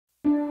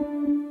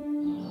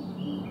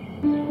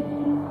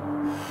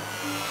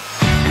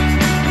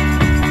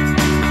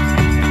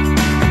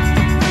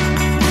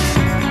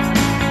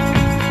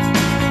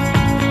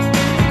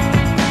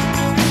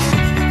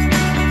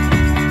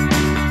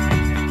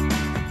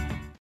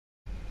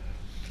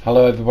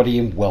Hello everybody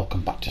and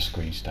welcome back to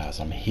Screen Stars.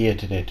 I'm here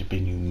today to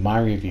bring you my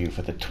review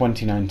for the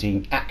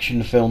 2019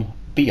 action film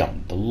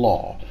Beyond the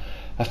Law.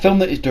 A film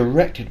that is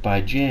directed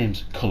by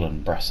James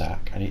Cullen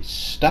Bressack and it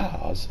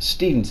stars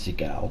Steven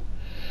Seagal,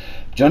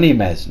 Johnny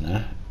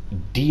Messner,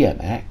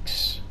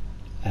 DMX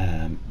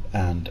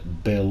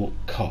and Bill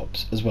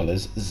Cobbs, as well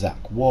as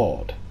Zach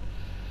Ward.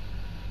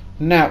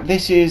 Now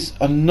this is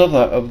another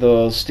of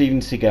those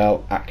Steven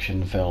Seagal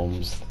action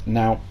films.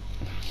 Now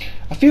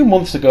a few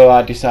months ago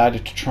I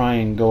decided to try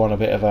and go on a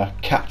bit of a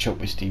catch up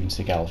with Steven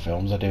Seagal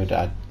films.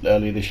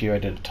 Earlier this year I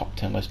did a top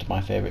 10 list of my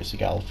favourite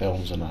Seagal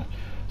films and I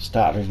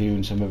started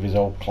reviewing some of his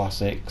old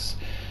classics,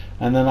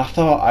 and then I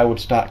thought I would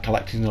start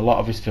collecting a lot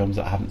of his films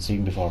that I haven't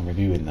seen before and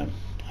reviewing them.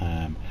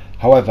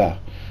 However,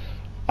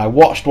 I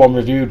watched one,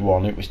 reviewed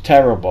one, it was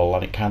terrible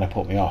and it kind of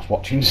put me off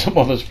watching some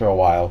others for a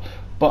while,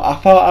 but I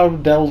thought I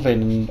would delve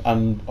in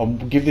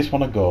and give this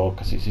one a go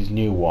because it's his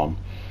new one.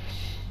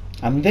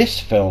 And this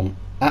film,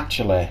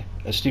 actually,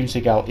 Steven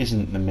Seagal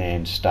isn't the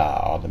main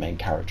star or the main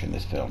character in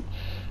this film.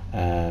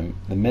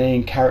 The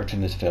main character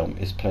in this film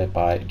is played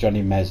by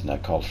Johnny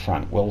Messner, called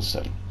Frank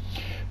Wilson,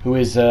 who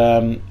is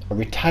a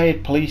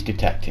retired police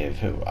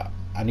detective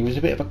and he was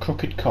a bit of a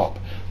crooked cop.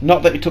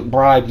 Not that he took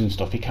bribes and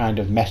stuff, he kind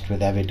of messed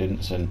with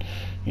evidence and,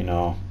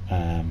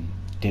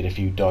 did a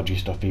few dodgy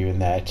stuff here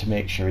and there to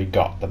make sure he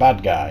got the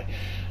bad guy.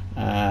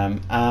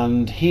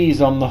 And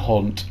he's on the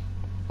hunt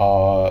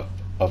of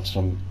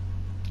some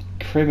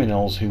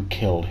criminals who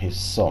killed his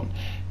son.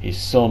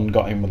 His son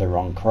got in with the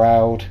wrong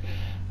crowd,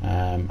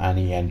 and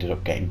he ended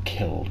up getting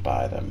killed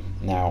by them.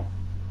 Now,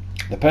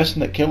 the person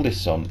that killed his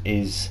son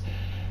is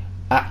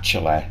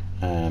actually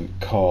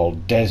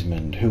called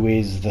Desmond, who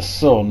is the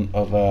son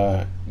of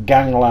a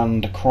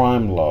gangland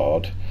crime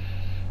lord,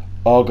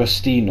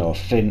 Augustino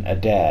Finn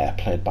Adair,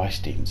 played by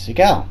Steven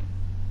Seagal.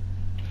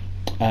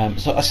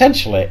 So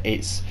essentially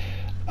it's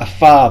a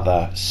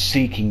father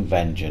seeking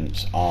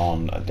vengeance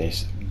on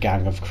this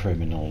gang of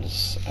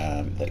criminals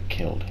that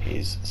killed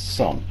his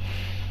son,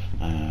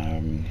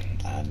 and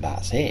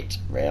that's it,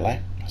 really.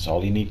 That's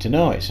all you need to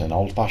know. It's an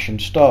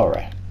old-fashioned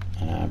story.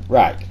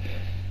 Right,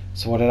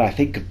 so what did I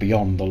think of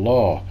Beyond the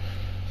Law?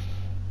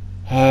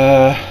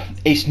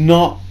 It's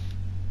not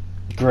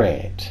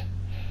great,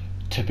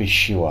 to be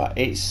sure.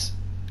 It's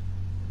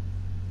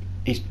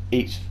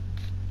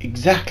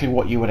exactly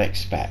what you would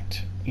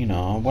expect.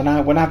 When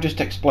I've just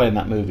explained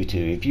that movie to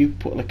you, if you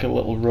put like a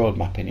little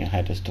roadmap in your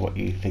head as to what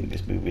you think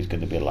this movie is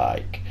going to be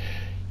like,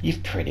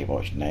 you've pretty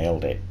much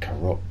nailed it.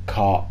 Corrupt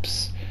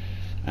cops,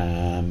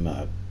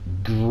 a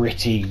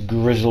gritty,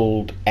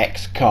 grizzled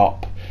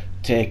ex-cop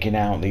taking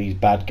out these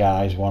bad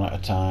guys one at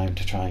a time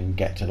to try and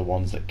get to the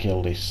ones that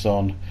killed his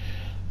son.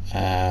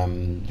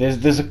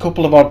 There's a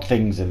couple of odd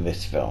things in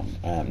this film.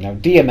 Now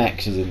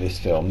DMX is in this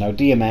film. Now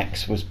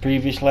DMX was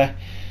previously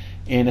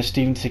in a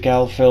Steven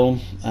Seagal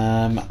film,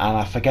 and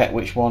I forget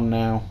which one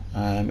now.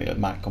 It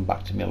might come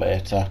back to me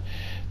later.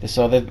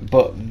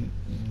 But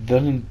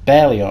they're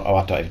barely,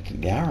 I don't even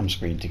think they are on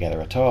screen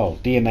together at all.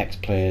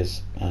 DMX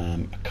plays a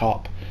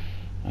cop,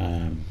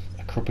 a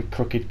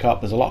crooked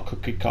cop. There's a lot of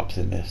crooked cops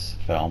in this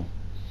film,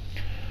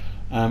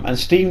 and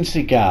Steven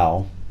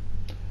Seagal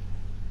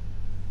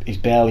is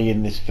barely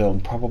in this film,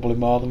 probably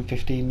more than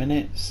 15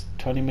 minutes,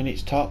 20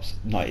 minutes tops.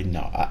 No,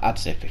 I'd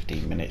say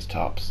 15 minutes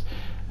tops.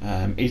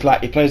 He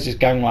plays this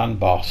gangland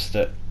boss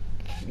that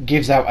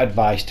gives out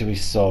advice to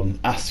his son,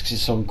 asks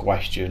his son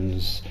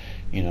questions,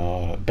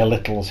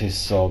 belittles his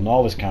son,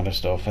 all this kind of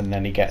stuff, and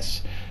then he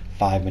gets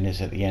 5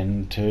 minutes at the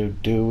end to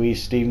do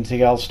his Steven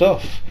Seagal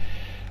stuff,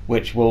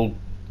 which will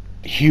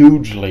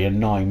hugely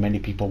annoy many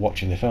people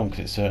watching the film,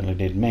 because it certainly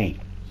did me,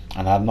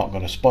 and I'm not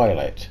going to spoil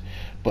it.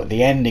 But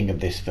the ending of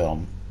this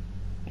film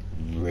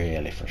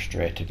really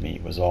frustrated me.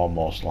 It was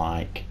almost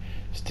like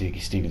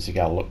Steven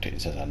Seagal looked at it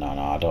and says, no,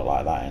 I don't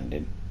like that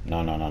ending.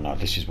 No,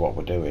 this is what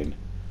we're doing.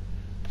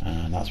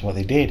 And that's what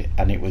they did,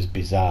 and it was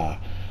bizarre.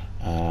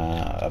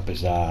 A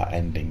bizarre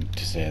ending,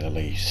 to say the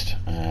least.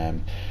 I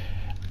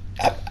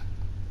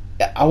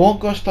won't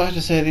go as far as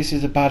to say this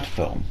is a bad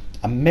film,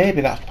 and maybe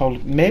that's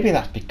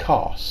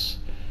because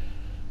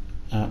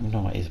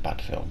no, it is a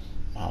bad film.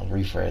 I'll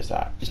rephrase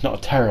that. It's not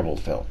a terrible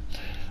film.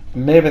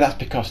 Maybe that's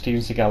because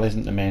Steven Seagal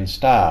isn't the main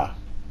star.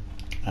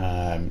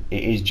 It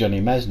is Johnny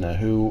Messner,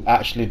 who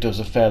actually does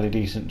a fairly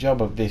decent job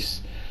of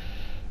this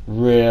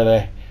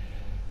really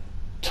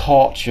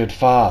tortured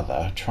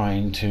father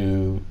trying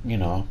to,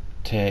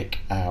 take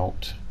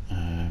out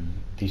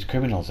these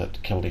criminals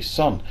that killed his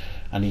son,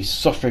 and he's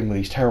suffering with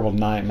these terrible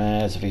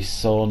nightmares of his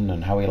son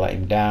and how he let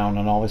him down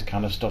and all this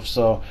kind of stuff.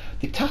 So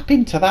they tap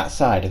into that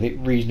side of it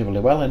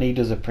reasonably well, and he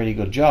does a pretty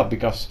good job,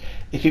 because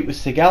if it was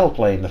Seagal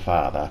playing the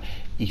father,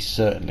 he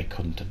certainly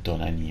couldn't have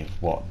done any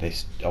of what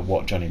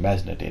Johnny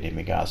Messner did in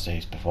regards to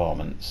his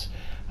performance.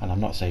 And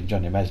I'm not saying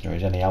Johnny Messner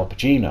is any Al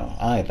Pacino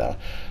either,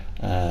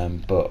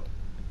 but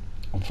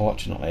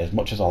unfortunately, as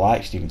much as I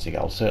like Steven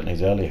Seagal, certainly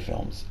his earlier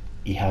films,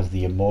 he has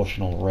the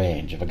emotional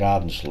range of a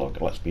garden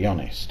slug, let's be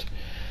honest.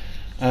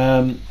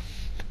 And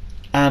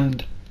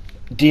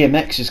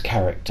DMX's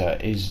character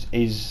is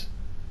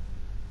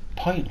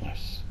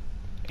pointless.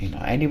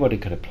 Anybody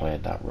could have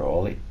played that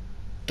role. It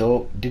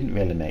didn't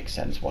really make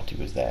sense what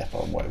he was there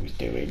for and what he was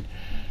doing,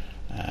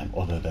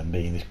 other than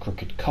being this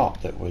crooked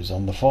cop that was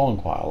on the phone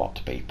quite a lot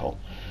to people.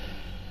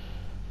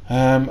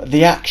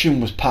 The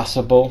action was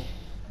passable,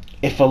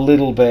 if a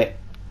little bit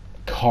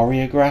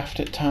choreographed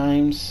at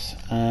times.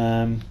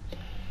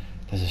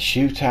 There's a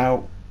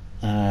shootout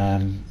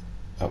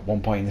at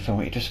one point in the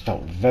film. It just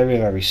felt very,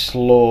 very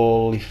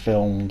slowly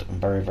filmed and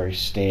very, very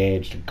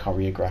staged and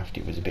choreographed.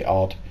 It was a bit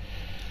odd.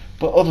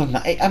 But other than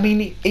that,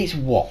 it's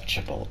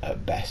watchable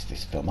at best,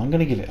 this film. I'm going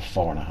to give it a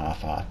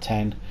 4.5 out of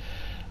 10.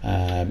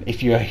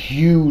 If you're a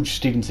huge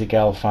Steven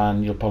Seagal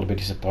fan, you'll probably be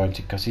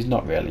disappointed because he's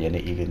not really in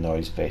it, even though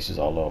his face is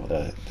all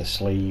over the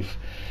sleeve.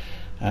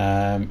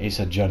 It's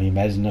a Johnny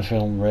Mesner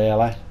film,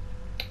 really.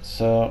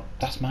 So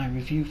that's my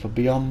review for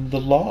Beyond the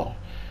Law.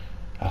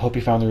 I hope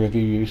you found the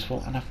review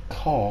useful, and of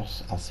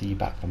course I'll see you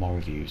back for more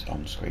reviews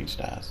on Screen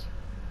Stars.